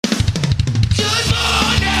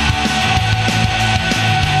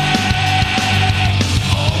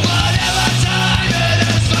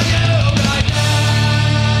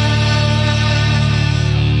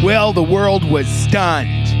Well, the world was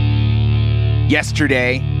stunned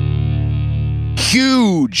yesterday.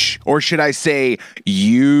 Huge, or should I say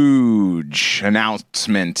huge,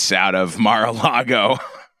 announcement out of Mar-a-Lago.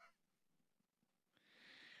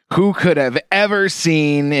 Who could have ever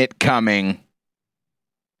seen it coming?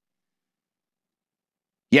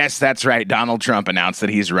 Yes, that's right. Donald Trump announced that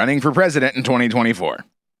he's running for president in 2024.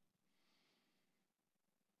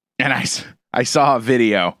 And I saw a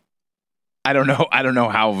video. I don't know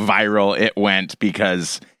how viral it went,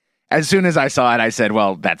 because as soon as I saw it, I said,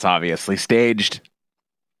 well, that's obviously staged.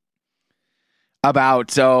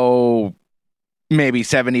 About, maybe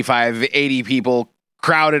 75, 80 people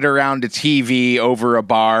crowded around a TV over a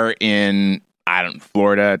bar in,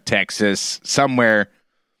 Florida, Texas, somewhere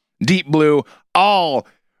deep blue, all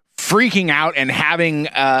freaking out and having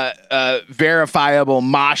a verifiable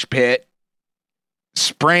mosh pit,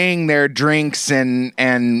 spraying their drinks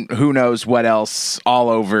and who knows what else all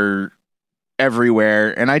over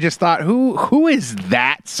everywhere. And I just thought, who is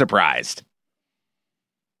that surprised?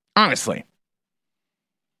 Honestly.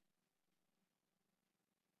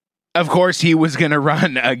 Of course, he was going to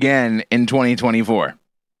run again in 2024.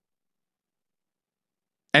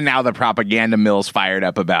 And now the propaganda mill's fired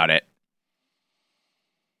up about it.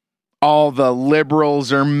 All the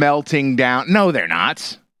liberals are melting down. No, they're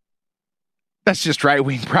not. That's just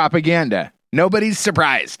right-wing propaganda. Nobody's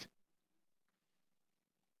surprised.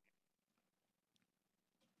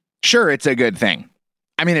 Sure, it's a good thing.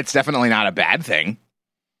 I mean, it's definitely not a bad thing.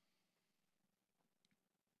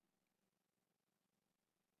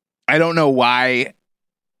 I don't know why.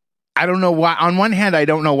 On one hand, I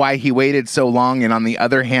don't know why he waited so long. And on the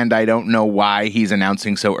other hand, I don't know why he's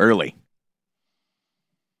announcing so early.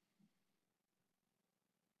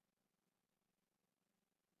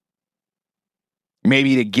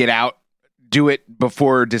 Maybe to get out, do it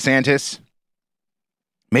before DeSantis.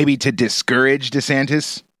 Maybe to discourage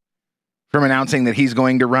DeSantis from announcing that he's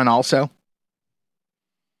going to run also.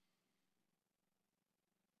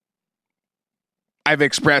 I've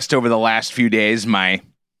expressed over the last few days my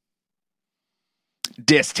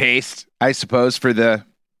distaste, I suppose, for the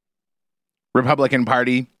Republican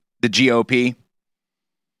Party, the GOP.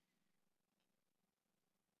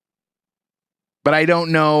 But I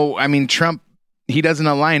don't know. I mean, Trump, he doesn't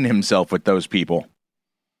align himself with those people.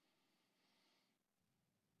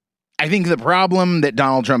 I think the problem that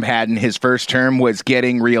Donald Trump had in his first term was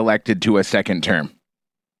getting reelected to a second term.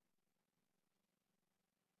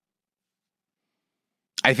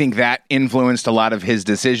 I think that influenced a lot of his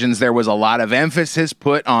decisions. There was a lot of emphasis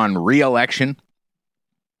put on re-election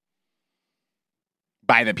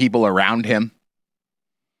by the people around him.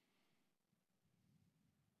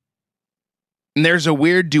 And there's a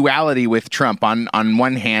weird duality with Trump. On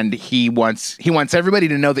one hand, he wants everybody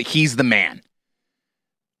to know that he's the man.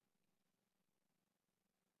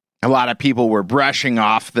 A lot of people were brushing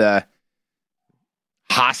off the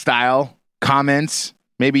hostile comments.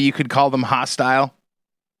 Maybe you could call them hostile,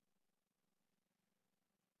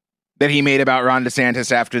 that he made about Ron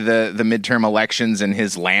DeSantis after the midterm elections and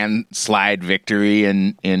his landslide victory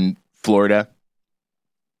in Florida.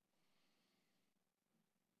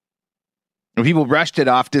 And people brushed it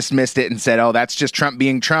off, dismissed it, and said, oh, that's just Trump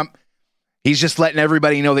being Trump. He's just letting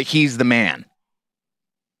everybody know that he's the man.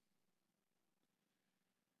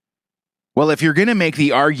 Well, if you're going to make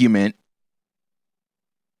the argument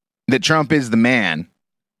that Trump is the man,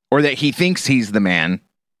 or that he thinks he's the man,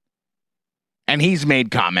 and he's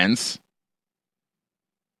made comments,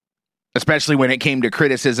 especially when it came to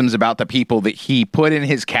criticisms about the people that he put in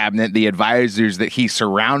his cabinet, the advisors that he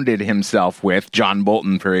surrounded himself with, John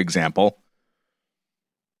Bolton, for example.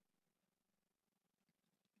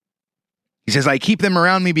 He says, I keep them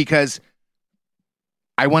around me because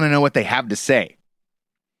I want to know what they have to say.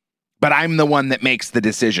 But I'm the one that makes the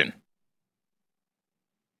decision.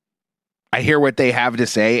 I hear what they have to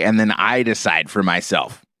say, and then I decide for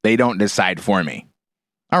myself. They don't decide for me.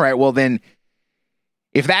 All right, well then,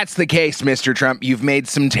 if that's the case, Mr. Trump, you've made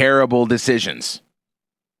some terrible decisions.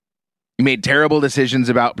 You made terrible decisions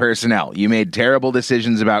about personnel. You made terrible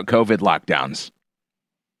decisions about COVID lockdowns.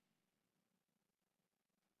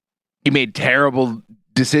 You made terrible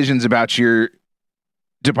decisions about your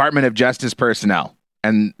Department of Justice personnel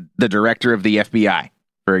and the director of the FBI,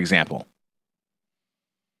 for example.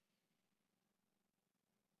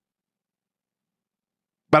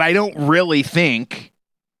 But I don't really think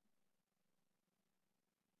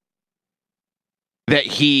that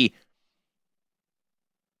he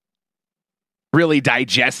really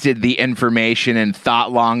digested the information and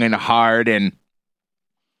thought long and hard and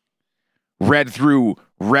read through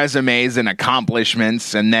resumes and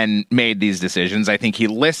accomplishments and then made these decisions. I think he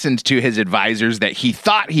listened to his advisors that he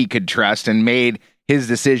thought he could trust and made his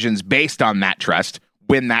decisions based on that trust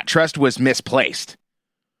when that trust was misplaced.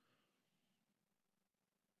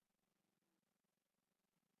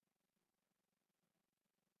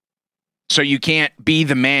 So you can't be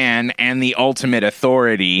the man and the ultimate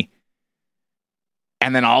authority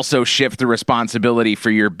and then also shift the responsibility for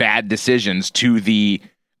your bad decisions to the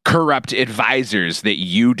corrupt advisors that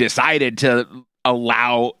you decided to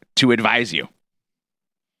allow to advise you.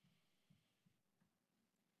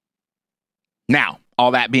 Now,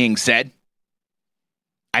 all that being said,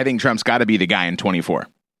 I think Trump's got to be the guy in 24.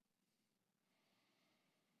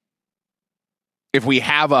 If we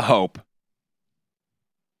have a hope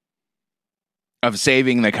of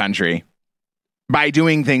saving the country by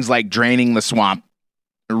doing things like draining the swamp,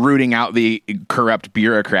 rooting out the corrupt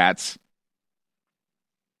bureaucrats,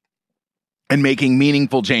 and making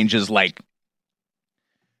meaningful changes like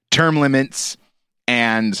term limits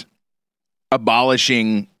and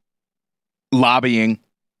abolishing lobbying,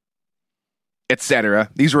 etc.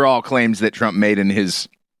 These were all claims that Trump made in his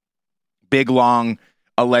big, long,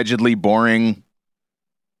 allegedly boring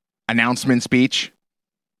announcement speech.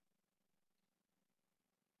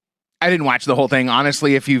 I didn't watch the whole thing.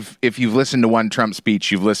 Honestly, if you've listened to one Trump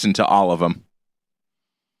speech, you've listened to all of them.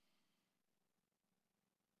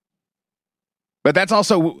 But that's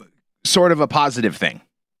also sort of a positive thing.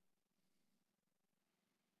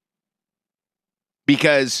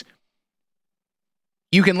 Because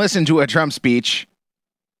you can listen to a Trump speech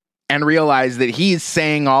and realize that he's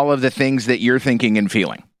saying all of the things that you're thinking and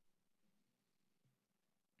feeling.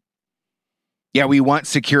 Yeah, we want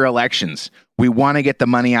secure elections. We want to get the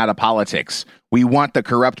money out of politics. We want the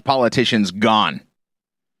corrupt politicians gone.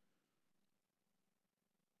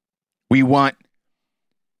 We want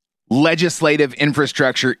legislative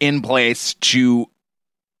infrastructure in place to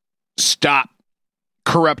stop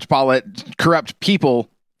corrupt people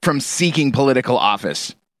from seeking political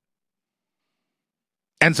office.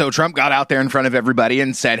 And so Trump got out there in front of everybody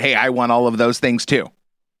and said, hey, I want all of those things too.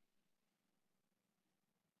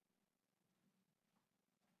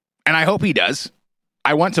 And I hope he does.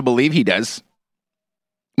 I want to believe he does.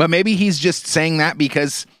 But maybe he's just saying that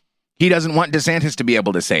because he doesn't want DeSantis to be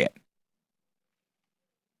able to say it.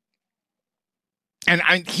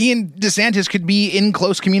 And he and DeSantis could be in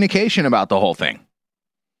close communication about the whole thing.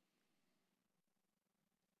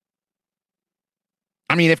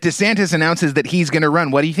 I mean, if DeSantis announces that he's going to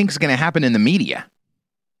run, what do you think is going to happen in the media?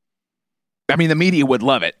 I mean, the media would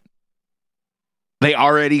love it. They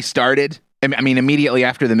already started. I mean, immediately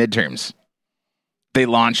after the midterms, they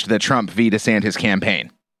launched the Trump v. DeSantis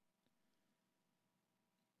campaign.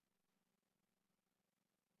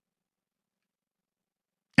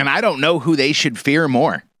 And I don't know who they should fear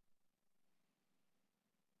more.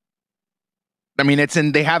 I mean,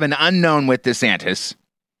 they have an unknown with DeSantis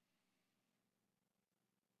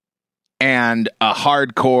and a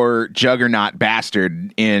hardcore juggernaut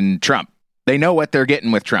bastard in Trump. They know what they're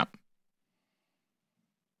getting with Trump.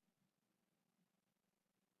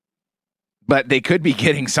 But they could be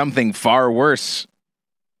getting something far worse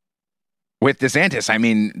with DeSantis. I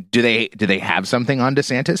mean, do they have something on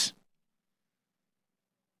DeSantis?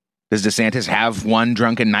 Does DeSantis have one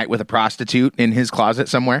drunken night with a prostitute in his closet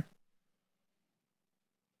somewhere?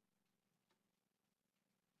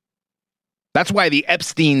 That's why the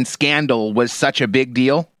Epstein scandal was such a big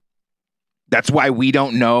deal. That's why we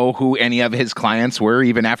don't know who any of his clients were,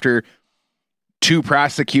 even after 2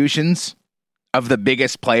 prosecutions of the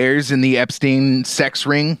biggest players in the Epstein sex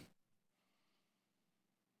ring.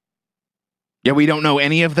 Yeah, we don't know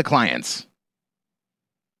any of the clients.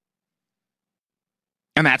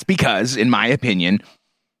 And that's because, in my opinion,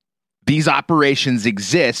 these operations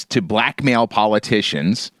exist to blackmail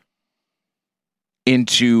politicians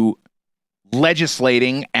into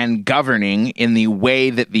legislating and governing in the way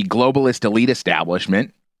that the globalist elite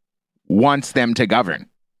establishment wants them to govern.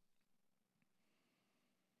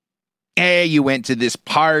 Hey, you went to this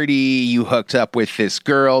party, you hooked up with this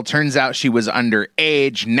girl, turns out she was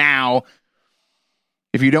underage. Now,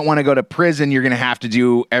 if you don't want to go to prison, you're going to have to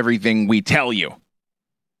do everything we tell you.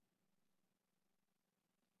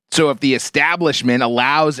 So if the establishment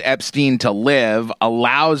allows Epstein to live,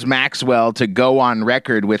 allows Maxwell to go on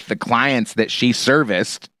record with the clients that she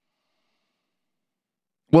serviced,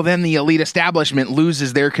 well, then the elite establishment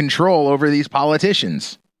loses their control over these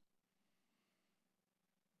politicians.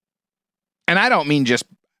 And I don't mean just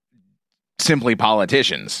simply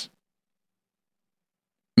politicians.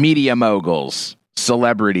 Media moguls,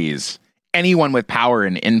 celebrities, anyone with power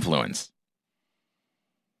and influence.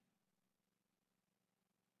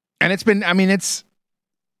 And it's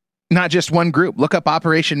not just one group. Look up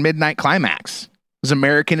Operation Midnight Climax. It was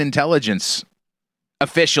American intelligence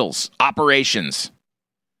officials, operations,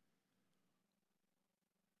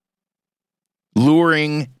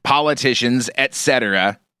 luring politicians,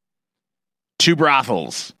 etc., to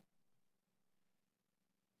brothels.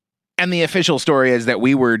 And the official story is that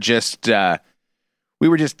we were just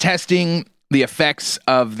testing the effects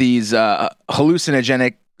of these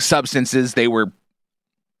hallucinogenic substances. They were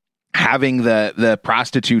having the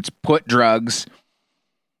prostitutes put drugs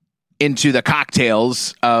into the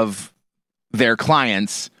cocktails of their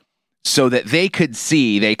clients so that they could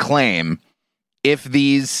see, they claim, if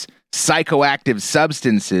these psychoactive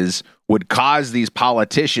substances would cause these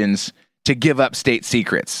politicians to give up state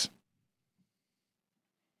secrets.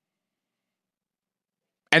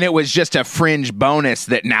 And it was just a fringe bonus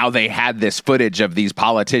that now they had this footage of these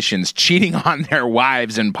politicians cheating on their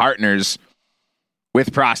wives and partners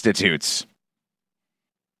with prostitutes.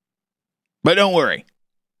 But don't worry.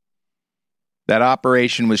 That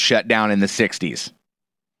operation was shut down in the 60s.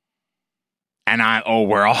 And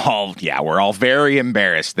we're all very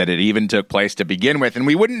embarrassed that it even took place to begin with. And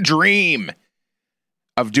we wouldn't dream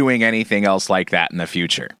of doing anything else like that in the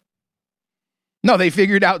future. No, they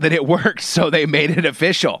figured out that it worked, so they made it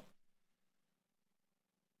official.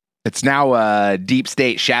 It's now a deep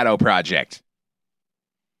state shadow project.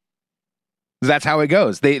 That's how it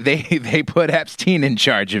goes. They put Epstein in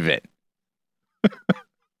charge of it.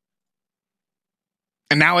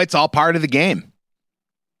 And now it's all part of the game.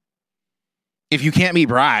 If you can't be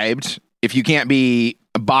bribed, if you can't be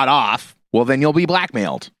bought off, well, then you'll be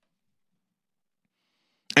blackmailed.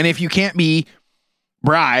 And if you can't be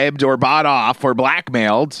bribed or bought off or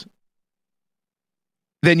blackmailed,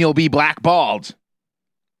 then you'll be blackballed.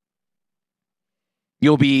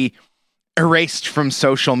 You'll be erased from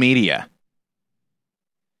social media.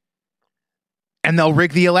 And they'll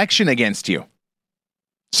rig the election against you.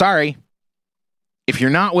 Sorry. If you're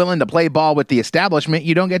not willing to play ball with the establishment,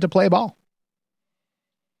 you don't get to play ball.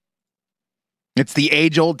 It's the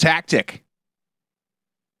age-old tactic.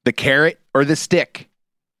 The carrot or the stick.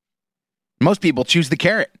 Most people choose the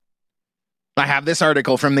carrot. I have this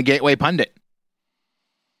article from the Gateway Pundit.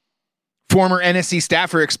 Former NSC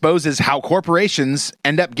staffer exposes how corporations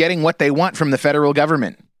end up getting what they want from the federal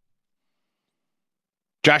government.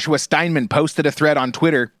 Joshua Steinman posted a thread on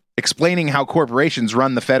Twitter explaining how corporations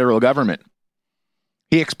run the federal government.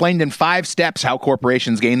 He explained in 5 steps how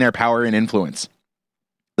corporations gain their power and influence.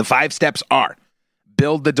 The 5 steps are: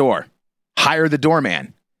 build the door, hire the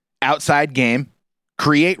doorman, outside game,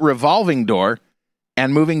 create revolving door,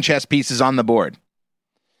 and moving chess pieces on the board.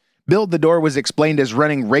 Build the door was explained as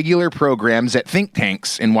running regular programs at think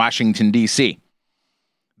tanks in Washington, D.C.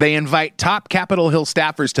 They invite top Capitol Hill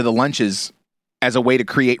staffers to the lunches as a way to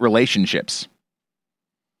create relationships.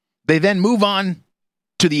 They then move on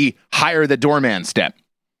to the hire the doorman step.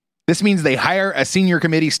 This means they hire a senior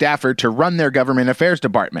committee staffer to run their government affairs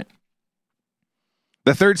department.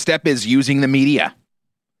 The 3rd step is using the media.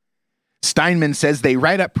 Steinman says they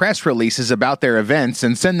write up press releases about their events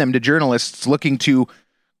and send them to journalists looking to,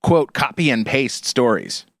 quote, copy and paste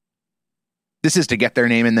stories. This is to get their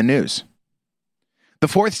name in the news. The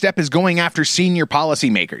 4th step is going after senior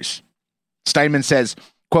policymakers. Steinman says,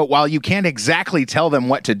 quote, while you can't exactly tell them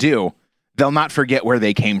what to do, they'll not forget where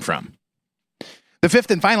they came from. The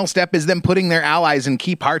 5th and final step is them putting their allies in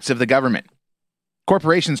key parts of the government.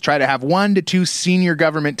 Corporations try to have 1 to 2 senior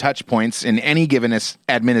government touch points in any given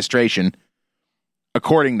administration,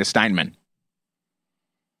 according to Steinman.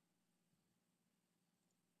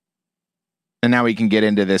 And now we can get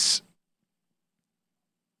into this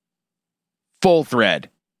full thread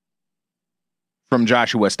from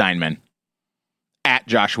Joshua Steinman, at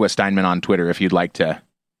Joshua Steinman on Twitter, if you'd like to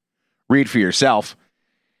read for yourself.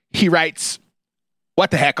 He writes,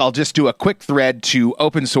 what the heck, I'll just do a quick thread to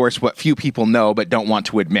open source what few people know but don't want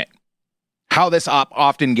to admit. How this op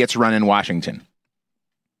often gets run in Washington.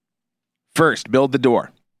 First, build the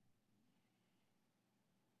door.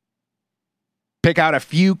 Pick out a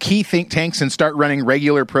few key think tanks and start running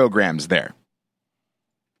regular programs there.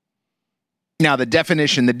 Now, the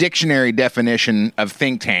dictionary definition of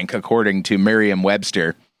think tank, according to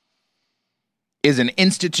Merriam-Webster, is an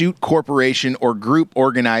institute, corporation, or group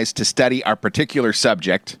organized to study a particular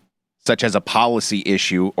subject, such as a policy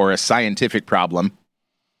issue or a scientific problem,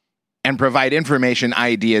 and provide information,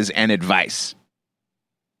 ideas, and advice.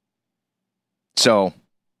 So,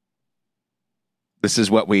 this is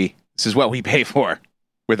what we pay for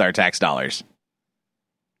with our tax dollars.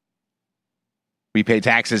 We pay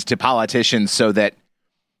taxes to politicians so that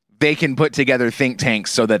they can put together think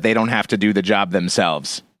tanks so that they don't have to do the job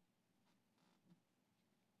themselves.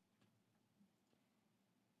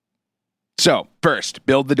 So, first,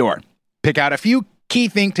 build the door. Pick out a few key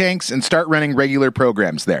think tanks and start running regular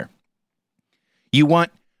programs there. You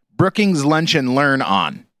want Brookings Lunch and Learn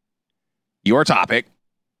on. Your topic,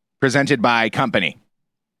 presented by company.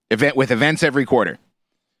 Event with events every quarter.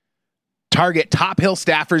 Target Top Hill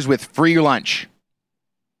staffers with free lunch.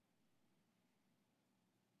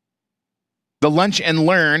 The Lunch and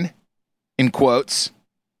Learn, in quotes,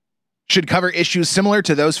 should cover issues similar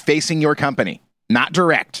to those facing your company. Not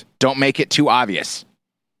direct. Don't make it too obvious.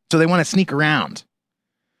 So they want to sneak around.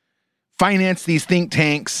 Finance these think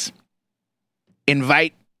tanks.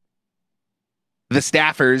 Invite the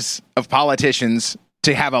staffers of politicians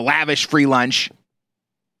to have a lavish free lunch.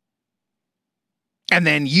 And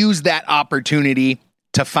then use that opportunity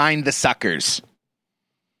to find the suckers.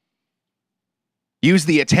 Use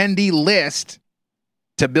the attendee list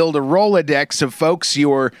to build a Rolodex of folks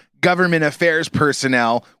your government affairs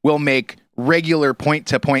personnel will make regular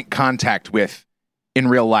point-to-point contact with in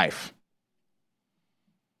real life.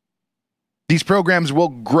 These programs will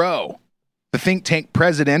grow. The think tank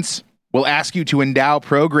presidents will ask you to endow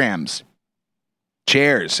programs,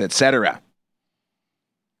 chairs, etc.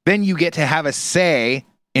 Then you get to have a say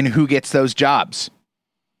in who gets those jobs.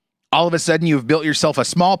 All of a sudden, you've built yourself a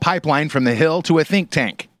small pipeline from the Hill to a think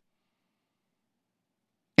tank.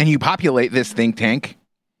 And you populate this think tank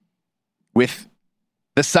with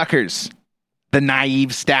the suckers, the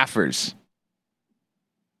naive staffers,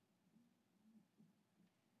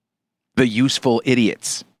 the useful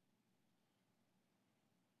idiots.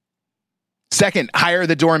 Second, hire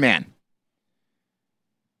the doorman.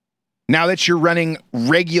 Now that you're running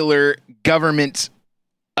regular government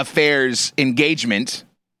affairs engagement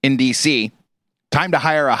in DC, time to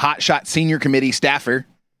hire a hotshot senior committee staffer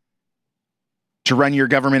to run your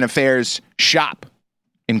government affairs shop,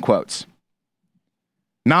 in quotes.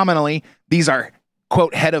 Nominally, these are,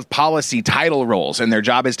 quote, head of policy title roles, and their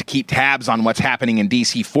job is to keep tabs on what's happening in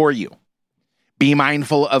DC for you. Be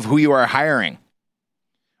mindful of who you are hiring.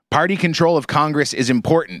 Party control of Congress is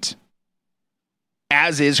important,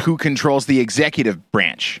 as is who controls the executive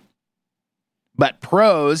branch. But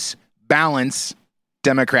pros balance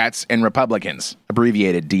Democrats and Republicans,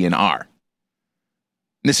 abbreviated DNR.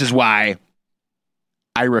 This is why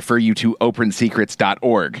I refer you to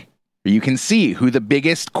opensecrets.org, where you can see who the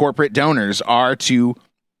biggest corporate donors are to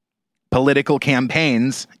political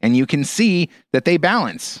campaigns, and you can see that they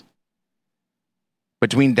balance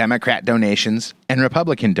between Democrat donations and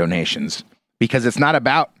Republican donations, because it's not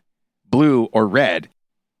about blue or red.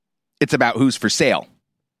 It's about who's for sale.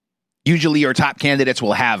 Usually your top candidates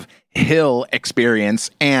will have Hill experience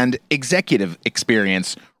and executive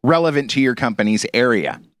experience relevant to your company's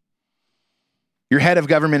area. Your head of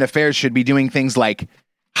government affairs should be doing things like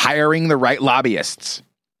hiring the right lobbyists,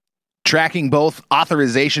 tracking both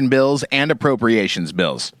authorization bills and appropriations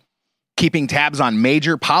bills, keeping tabs on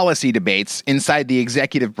major policy debates inside the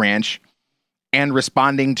executive branch, and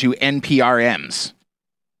responding to NPRMs,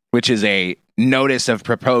 which is a notice of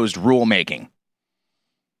proposed rulemaking.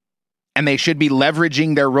 And they should be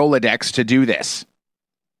leveraging their Rolodex to do this.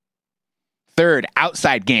 Third,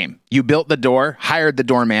 outside game. You built the door, hired the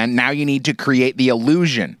doorman. Now you need to create the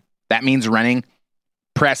illusion. That means running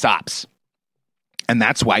press ops. And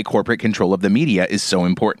that's why corporate control of the media is so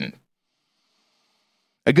important.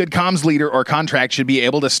 A good comms leader or contract should be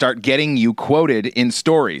able to start getting you quoted in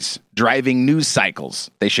stories, driving news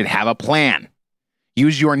cycles. They should have a plan.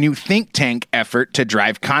 Use your new think tank effort to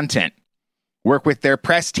drive content. Work with their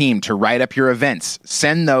press team to write up your events.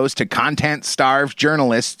 Send those to content-starved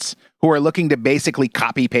journalists who are looking to basically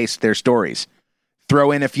copy-paste their stories.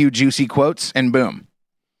 Throw in a few juicy quotes, and boom.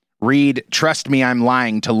 Read Trust Me, I'm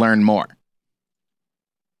Lying to learn more.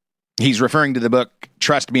 He's referring to the book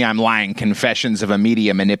Trust Me, I'm Lying, Confessions of a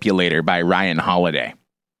Media Manipulator by Ryan Holiday.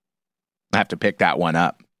 I have to pick that one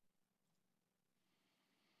up.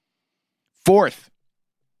 Fourth,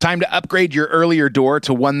 time to upgrade your earlier door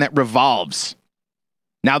to one that revolves.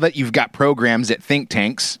 Now that you've got programs at think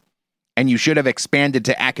tanks, and you should have expanded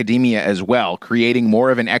to academia as well, creating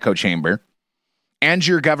more of an echo chamber, and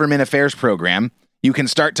your government affairs program, you can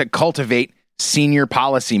start to cultivate senior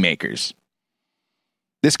policymakers.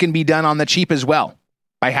 This can be done on the cheap as well,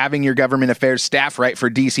 by having your government affairs staff write for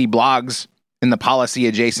DC blogs in the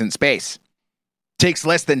policy-adjacent space. Takes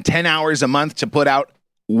less than 10 hours a month to put out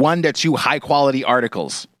 1 to 2 high-quality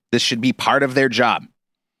articles. This should be part of their job.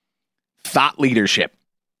 Thought leadership.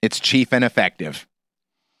 It's cheap and effective.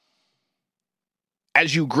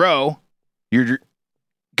 As you grow, your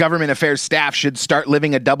government affairs staff should start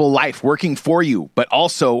living a double life, working for you, but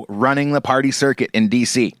also running the party circuit in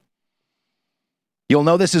DC. You'll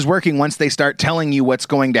know this is working once they start telling you what's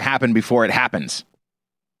going to happen before it happens.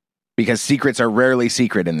 Because secrets are rarely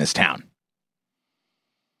secret in this town.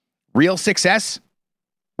 Real success?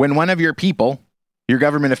 When one of your people, your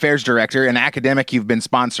government affairs director, an academic you've been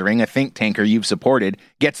sponsoring, a think tanker you've supported,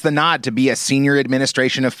 gets the nod to be a senior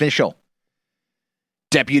administration official,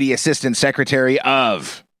 deputy assistant secretary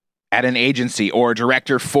of at an agency, or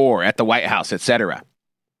director for at the White House, etc.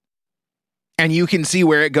 And you can see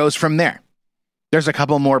where it goes from there. There's a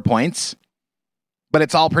couple more points, but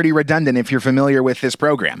it's all pretty redundant if you're familiar with this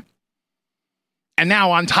program. And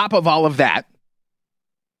now, on top of all of that,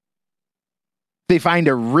 they find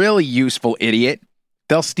a really useful idiot.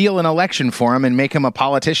 They'll steal an election for him and make him a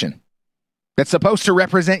politician that's supposed to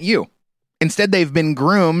represent you. Instead, they've been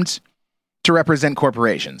groomed to represent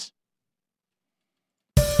corporations.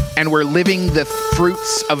 And we're living the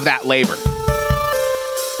fruits of that labor.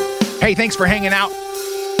 Hey, thanks for hanging out.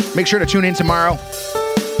 Make sure to tune in tomorrow.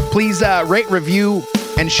 Please rate, review,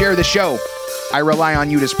 and share the show. I rely on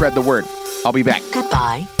you to spread the word. I'll be back.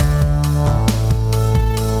 Goodbye.